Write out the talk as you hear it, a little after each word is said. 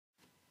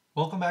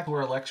Welcome back to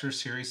our lecture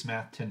series,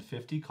 Math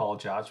 1050,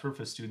 College Algebra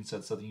for students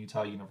at Southern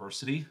Utah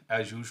University.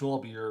 As usual, I'll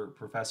be your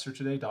professor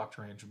today,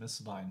 Dr. Andrew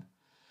Misseline.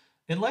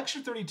 In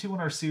Lecture 32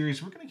 in our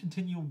series, we're going to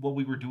continue what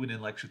we were doing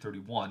in Lecture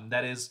 31.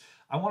 That is,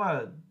 I want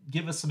to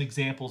give us some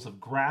examples of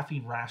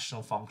graphing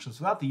rational functions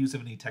without the use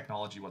of any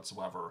technology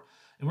whatsoever.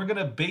 And we're going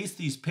to base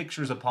these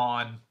pictures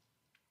upon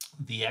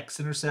the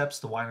x-intercepts,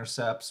 the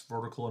y-intercepts,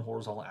 vertical and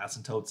horizontal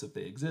asymptotes if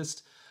they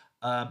exist,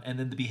 and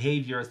then the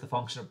behavior as the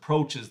function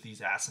approaches these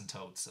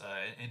asymptotes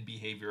and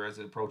behavior as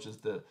it approaches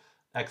the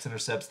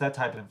x-intercepts, that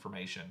type of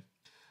information.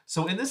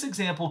 So in this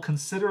example,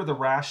 consider the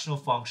rational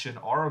function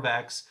r of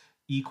x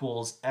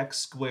equals x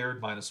squared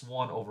minus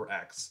 1 over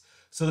x.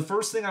 So the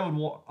first thing I would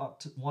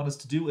want us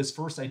to do is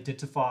first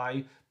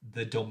identify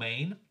the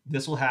domain.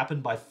 This will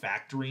happen by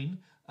factoring.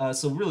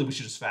 So really we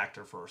should just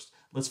factor first.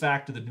 Let's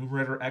factor the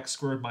numerator x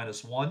squared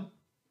minus 1.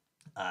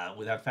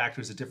 Without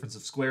factors, the difference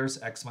of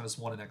squares, x minus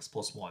 1 and x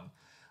plus 1.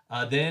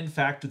 Then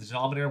factor the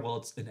denominator, well,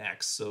 it's an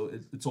x, so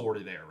it's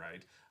already there,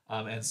 right?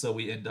 And so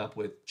we end up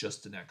with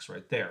just an x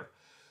right there.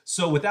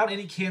 So without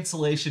any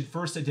cancellation,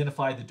 first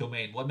identify the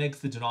domain. What makes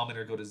the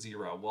denominator go to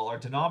 0? Well, our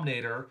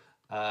denominator,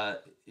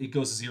 it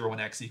goes to 0 when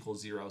x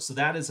equals 0. So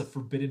that is a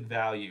forbidden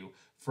value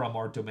from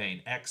our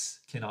domain. X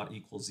cannot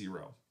equal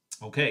 0.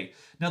 Okay,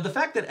 now the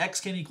fact that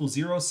x can equal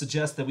 0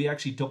 suggests that we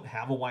actually don't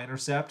have a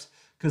y-intercept,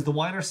 because the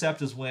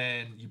y-intercept is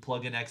when you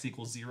plug in x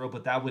equals 0,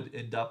 but that would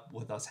end up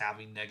with us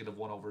having negative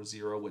 1 over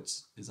 0, which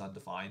is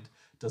undefined,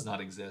 does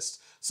not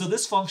exist. So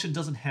this function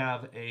doesn't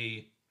have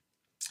a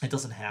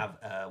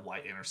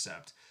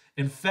y-intercept.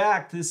 In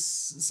fact,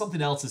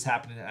 something else is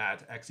happening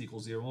at x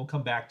equals 0. We'll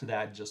come back to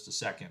that in just a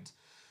second.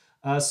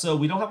 So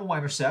we don't have a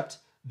y-intercept.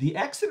 The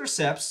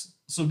x-intercepts,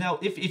 so now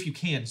if you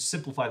can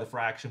simplify the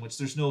fraction, which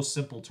there's no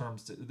simple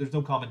terms, there's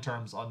no common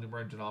terms on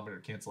numerator and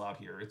denominator cancel out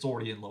here. It's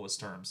already in lowest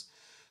terms.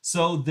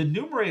 So the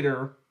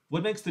numerator,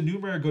 what makes the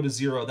numerator go to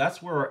 0,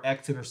 that's where our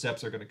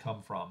x-intercepts are going to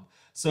come from.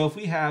 So if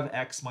we have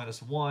x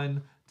minus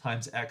 1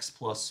 times x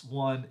plus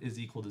 1 is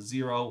equal to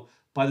 0,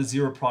 by the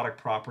zero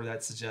product proper,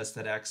 that suggests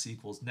that x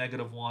equals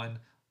negative 1,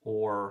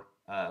 or,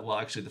 well,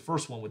 actually the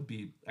first one would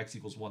be x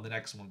equals 1, the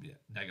next one would be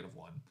negative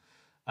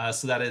 1.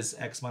 So that is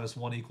x minus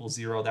 1 equals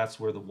 0, that's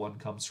where the 1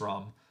 comes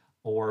from.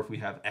 Or if we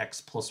have x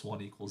plus 1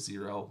 equals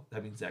 0,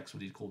 that means x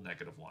would equal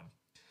negative 1.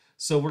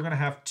 So we're going to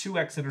have two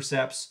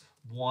x-intercepts,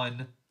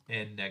 1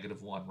 and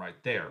negative 1 right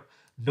there.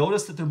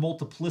 Notice that they're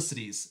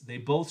multiplicities. They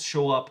both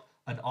show up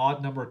an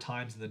odd number of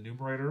times in the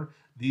numerator.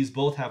 These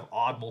both have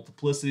odd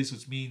multiplicities,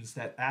 which means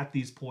that at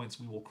these points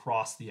we will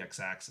cross the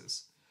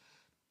x-axis.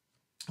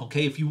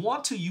 Okay, if you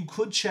want to, you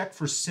could check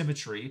for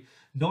symmetry.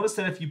 Notice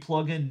that if you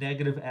plug in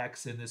negative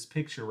x in this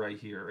picture right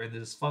here, in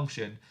this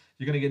function,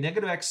 you're going to get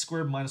negative x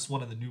squared minus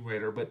 1 in the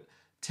numerator, but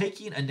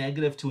taking a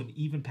negative to an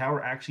even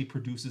power actually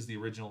produces the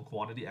original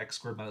quantity, x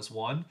squared minus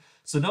 1.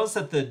 So notice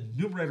that the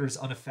numerator is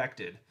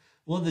unaffected.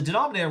 Well, in the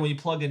denominator, when you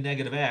plug in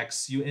negative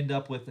x, you end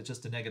up with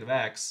just a negative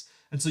x.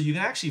 And so you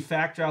can actually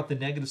factor out the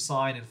negative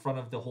sign in front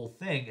of the whole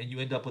thing, and you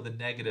end up with a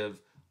negative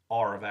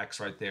r of x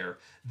right there.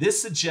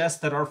 This suggests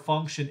that our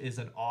function is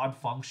an odd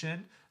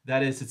function.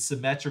 That is, it's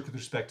symmetric with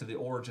respect to the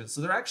origin.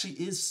 So there actually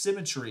is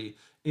symmetry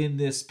in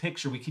this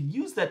picture. We can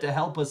use that to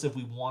help us if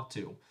we want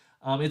to.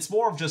 It's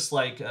more of just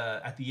like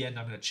at the end,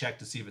 I'm going to check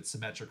to see if it's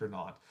symmetric or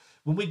not.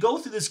 When we go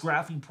through this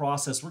graphing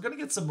process, we're going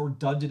to get some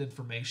redundant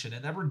information,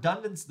 and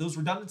those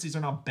redundancies are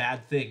not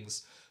bad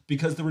things,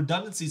 because the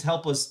redundancies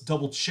help us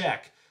double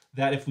check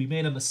that if we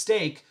made a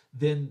mistake,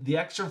 then the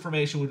extra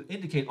information would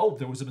indicate, oh,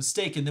 there was a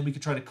mistake, and then we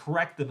could try to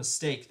correct the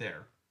mistake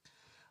there.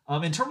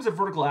 In terms of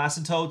vertical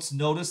asymptotes,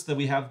 notice that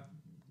we have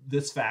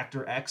this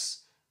factor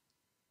x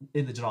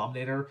in the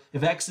denominator.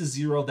 If x is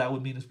 0, that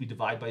would mean if we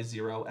divide by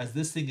 0. As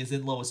this thing is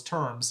in lowest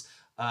terms,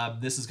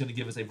 this is going to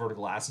give us a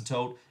vertical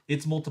asymptote.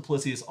 Its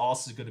multiplicity is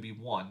also going to be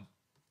 1.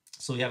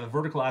 So we have a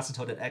vertical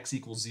asymptote at x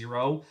equals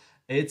 0.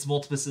 Its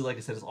multiplicity, like I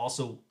said, is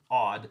also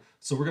odd.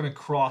 So we're going to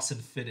cross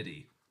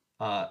infinity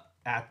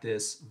at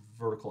this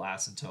vertical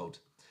asymptote.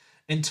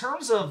 In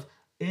terms of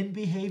end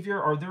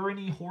behavior, are there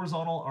any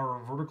horizontal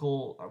or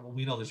vertical? Well,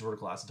 we know there's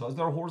vertical asymptote. Is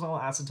there a horizontal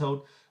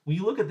asymptote? When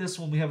you look at this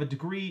one, we have a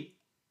degree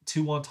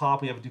 2 on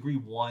top, we have a degree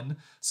 1.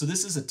 So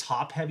this is a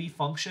top-heavy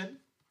function.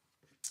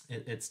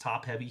 It's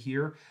top-heavy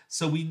here.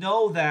 So we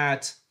know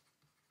that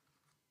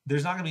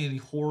there's not going to be any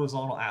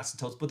horizontal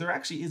asymptotes, but there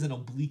actually is an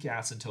oblique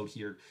asymptote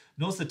here.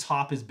 Notice the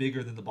top is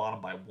bigger than the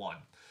bottom by 1.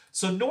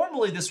 So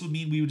normally this would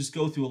mean we would just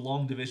go through a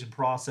long division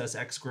process,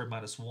 x squared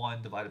minus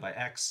 1 divided by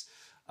x,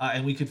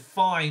 and we could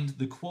find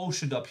the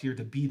quotient up here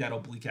to be that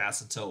oblique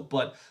asymptote.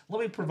 But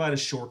let me provide a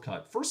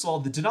shortcut. First of all,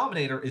 the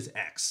denominator is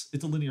x.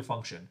 It's a linear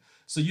function.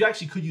 So you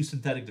actually could use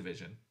synthetic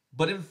division.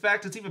 But in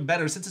fact, it's even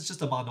better since it's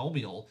just a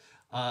monomial.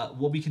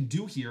 What we can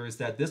do here is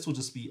that this will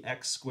just be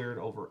x squared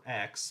over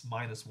x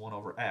minus 1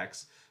 over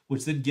x,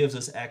 which then gives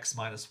us x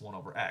minus 1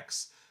 over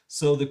x.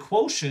 So the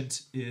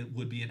quotient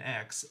would be an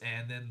x,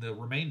 and then the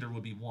remainder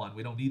would be 1.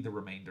 We don't need the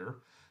remainder,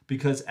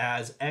 because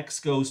as x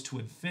goes to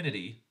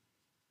infinity,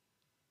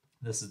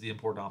 This is the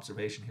important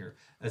observation here.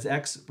 As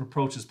x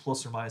approaches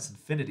plus or minus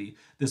infinity,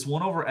 this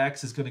 1 over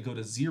x is going to go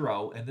to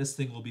 0, and this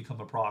thing will become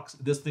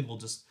this thing will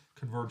just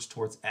converge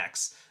towards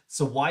x.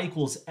 So y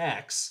equals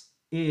x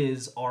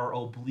is our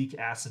oblique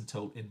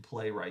asymptote in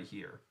play right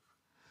here.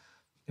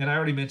 And I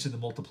already mentioned the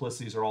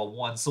multiplicities are all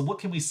 1. So what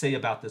can we say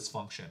about this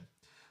function?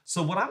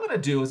 So what I'm going to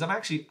do is I'm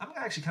going to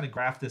actually kind of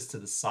graph this to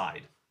the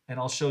side, and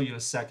I'll show you in a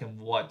second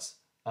what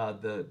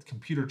the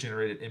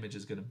computer-generated image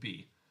is going to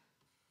be.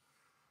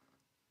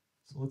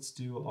 So let's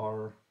do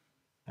our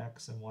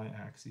x and y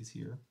axes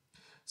here.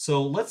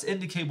 So let's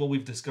indicate what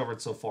we've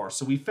discovered so far.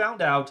 So we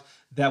found out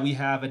that we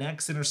have an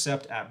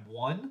x-intercept at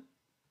 1,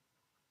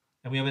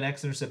 and we have an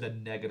x-intercept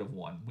at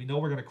 -1. We know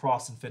we're going to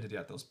cross infinity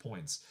at those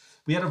points.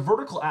 We had a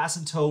vertical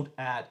asymptote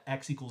at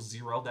x equals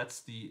 0.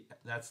 That's the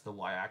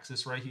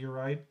y-axis right here,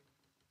 right?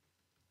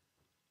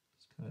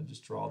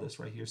 Just draw this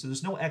right here. So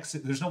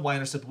there's no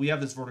y-intercept. We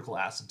have this vertical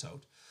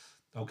asymptote,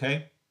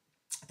 okay?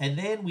 And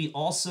then we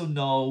also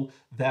know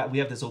that we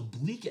have this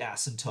oblique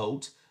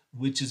asymptote,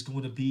 which is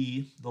going to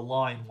be the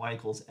line y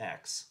equals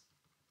x,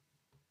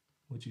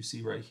 which you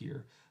see right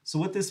here. So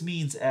what this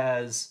means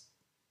as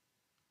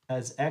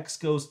x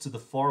goes to the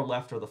far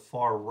left or the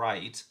far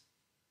right,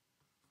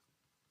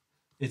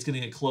 it's going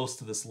to get close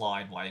to this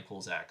line y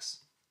equals x,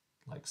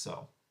 like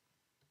so.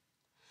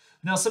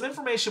 Now, some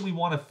information we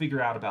want to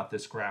figure out about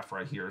this graph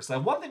right here is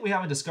that one thing we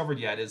haven't discovered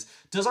yet is,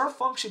 does our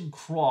function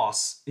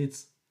cross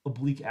its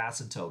oblique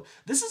asymptote?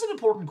 This is an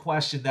important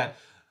question that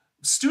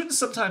students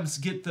sometimes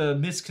get the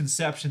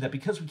misconception that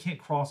because we can't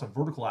cross a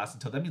vertical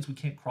asymptote, that means we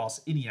can't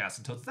cross any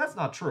asymptotes. That's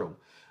not true.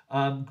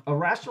 A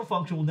rational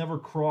function will never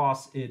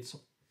cross its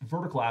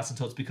vertical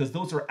asymptotes because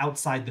those are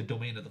outside the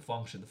domain of the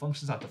function. The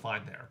function is not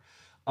defined there.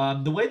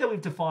 The way that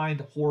we've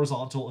defined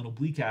horizontal and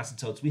oblique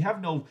asymptotes, we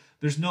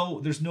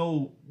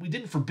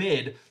didn't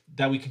forbid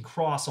that we can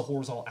cross a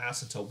horizontal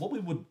asymptote. What we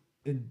would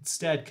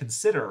instead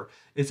consider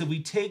is if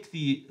we take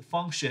the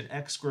function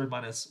x squared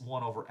minus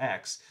 1 over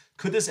x,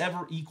 could this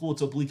ever equal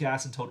its oblique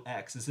asymptote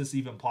x? Is this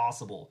even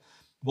possible?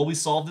 Well, we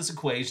solve this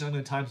equation. I'm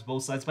going to times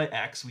both sides by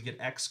x. We get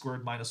x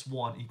squared minus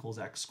 1 equals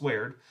x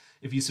squared.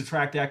 If you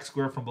subtract x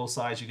squared from both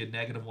sides, you get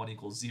 -1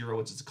 equals 0,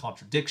 which is a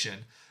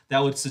contradiction.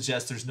 That would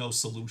suggest there's no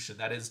solution.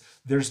 That is,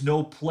 there's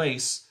no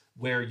place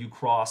where you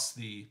cross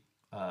the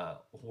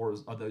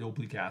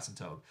oblique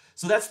asymptote.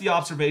 So that's the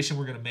observation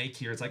we're going to make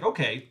here. It's like,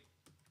 okay,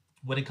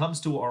 when it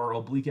comes to our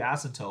oblique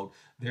asymptote,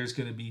 there's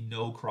going to be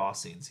no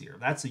crossings here.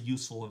 That's a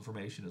useful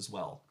information as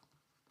well.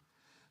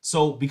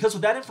 So because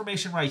with that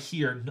information right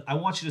here, I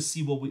want you to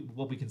see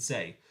what we can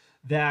say.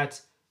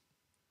 That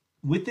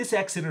with this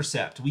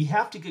x-intercept, we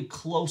have to get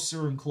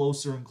closer and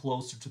closer and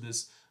closer to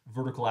this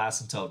vertical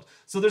asymptote.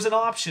 So there's an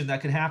option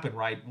that can happen,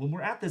 right? When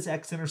we're at this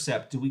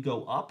x-intercept, do we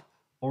go up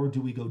or do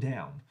we go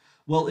down?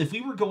 Well, if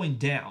we were going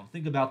down,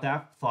 think about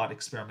that thought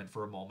experiment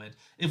for a moment.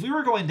 If we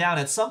were going down,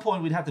 at some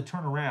point we'd have to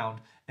turn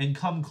around and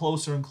come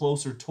closer and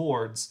closer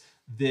towards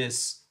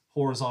this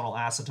horizontal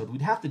asymptote.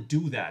 We'd have to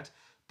do that.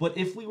 But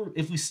if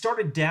we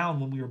started down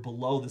when we were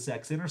below this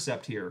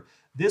x-intercept here,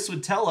 this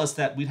would tell us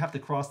that we'd have to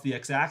cross the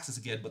x-axis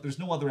again, but there's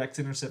no other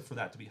x-intercept for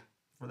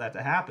that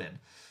to happen.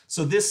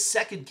 So this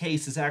second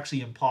case is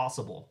actually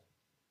impossible.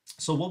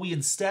 So what we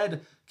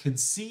instead can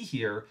see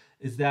here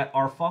is that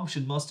our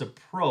function must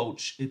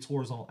approach its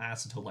horizontal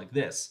asymptote like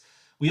this.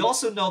 We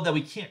also know that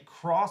we can't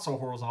cross our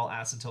horizontal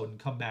asymptote and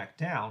come back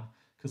down,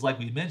 because like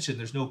we mentioned,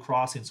 there's no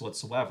crossings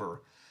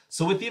whatsoever.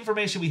 So with the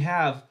information we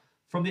have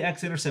from the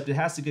x-intercept, it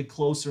has to get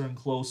closer and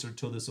closer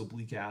to this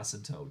oblique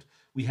asymptote.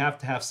 We have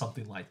to have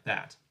something like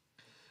that.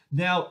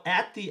 Now,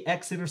 at the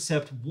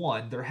x-intercept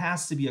 1, there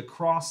has to be a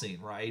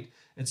crossing, right?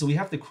 And so we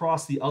have to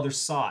cross the other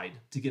side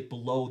to get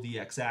below the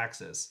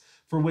x-axis,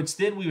 for which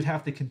then we would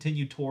have to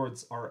continue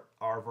towards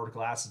our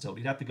vertical asymptote.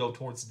 We'd have to go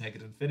towards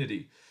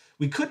 -infinity.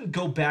 We couldn't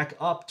go back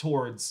up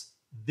towards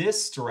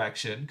this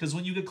direction, because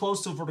when you get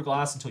close to a vertical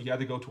asymptote, you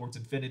either go towards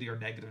infinity or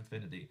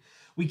 -infinity.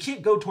 We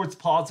can't go towards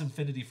positive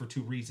infinity for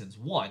two reasons.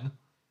 One,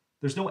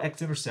 there's no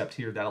x-intercept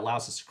here that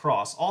allows us to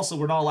cross. Also,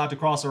 we're not allowed to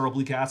cross our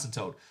oblique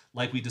asymptote,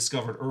 like we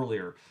discovered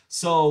earlier.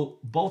 So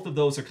both of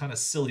those are kind of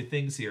silly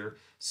things here.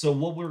 So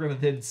what we're going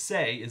to then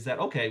say is that,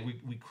 okay,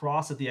 we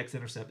cross at the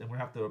x-intercept and we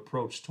have to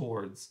approach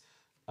towards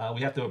our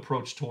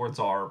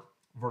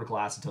vertical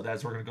asymptote. That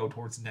is, we're going to go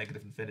towards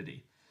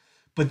 -infinity.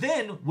 But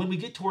then when we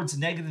get towards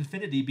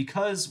 -infinity,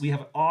 because we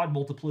have odd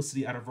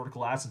multiplicity at our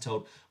vertical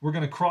asymptote, we're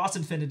going to cross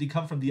infinity,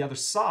 come from the other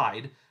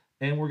side,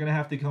 and we're going to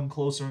have to come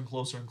closer and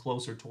closer and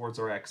closer towards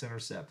our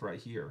x-intercept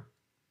right here.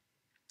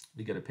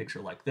 We get a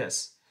picture like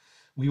this.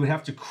 We would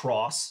have to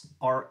cross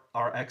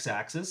our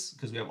x-axis,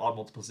 because we have odd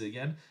multiplicity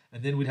again,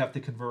 and then we'd have to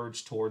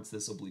converge towards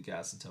this oblique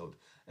asymptote.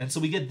 And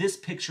so we get this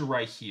picture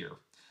right here,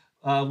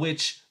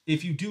 which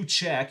if you do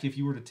check, if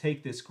you were to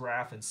take this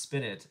graph and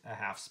spin it a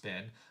half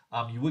spin,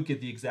 you would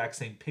get the exact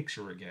same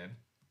picture again.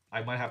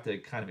 I might have to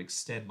kind of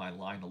extend my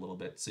line a little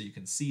bit so you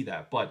can see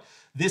that. But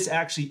this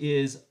actually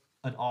is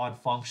an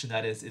odd function.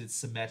 That is, it's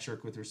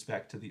symmetric with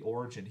respect to the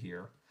origin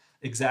here,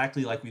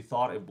 exactly like we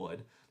thought it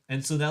would.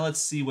 And so now let's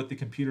see what the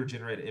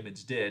computer-generated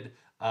image did.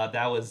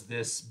 that was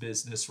this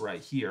business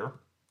right here.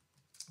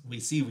 We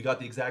see we got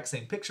the exact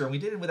same picture, and we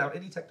did it without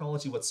any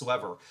technology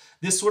whatsoever.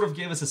 This sort of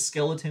gave us a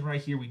skeleton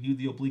right here. We knew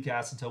the oblique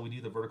asymptote, we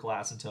knew the vertical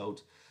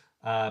asymptote.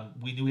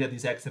 We knew we had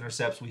these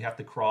x-intercepts we have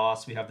to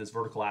cross. We have this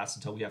vertical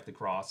asymptote we have to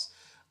cross.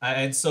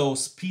 And so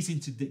piecing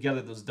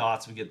together those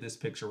dots, we get this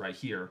picture right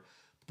here.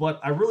 But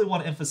I really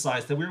want to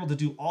emphasize that we were able to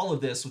do all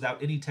of this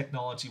without any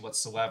technology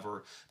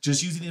whatsoever,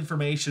 just using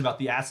information about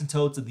the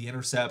asymptotes and the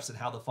intercepts and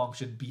how the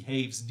function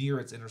behaves near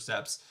its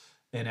intercepts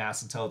and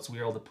asymptotes. We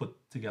were able to put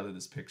together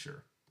this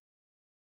picture.